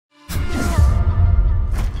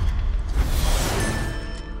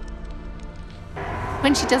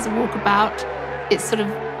When she does a walkabout, it's sort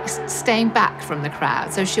of staying back from the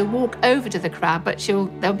crowd. So she'll walk over to the crowd, but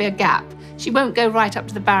there'll be a gap. She won't go right up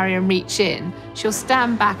to the barrier and reach in. She'll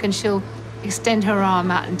stand back and she'll extend her arm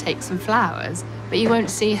out and take some flowers, but you won't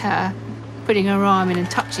see her putting her arm in and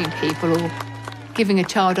touching people or giving a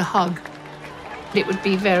child a hug. It would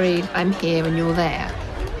be very, I'm here and you're there.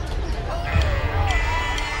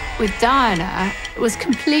 With Diana, it was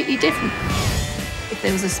completely different. If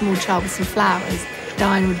there was a small child with some flowers,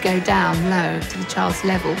 Diana would go down low to the child's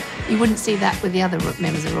level. You wouldn't see that with the other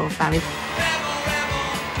members of the royal family.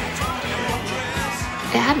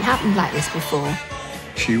 It hadn't happened like this before.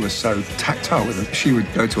 She was so tactile with them. She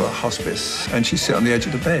would go to a hospice and she'd sit on the edge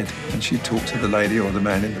of the bed and she'd talk to the lady or the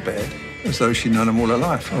man in the bed as though she'd known them all her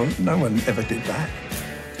life. Well, no one ever did that.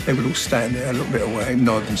 They would all stand there a little bit away,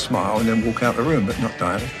 nod and smile, and then walk out the room, but not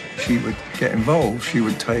Diana. She would get involved. She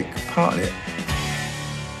would take part in it.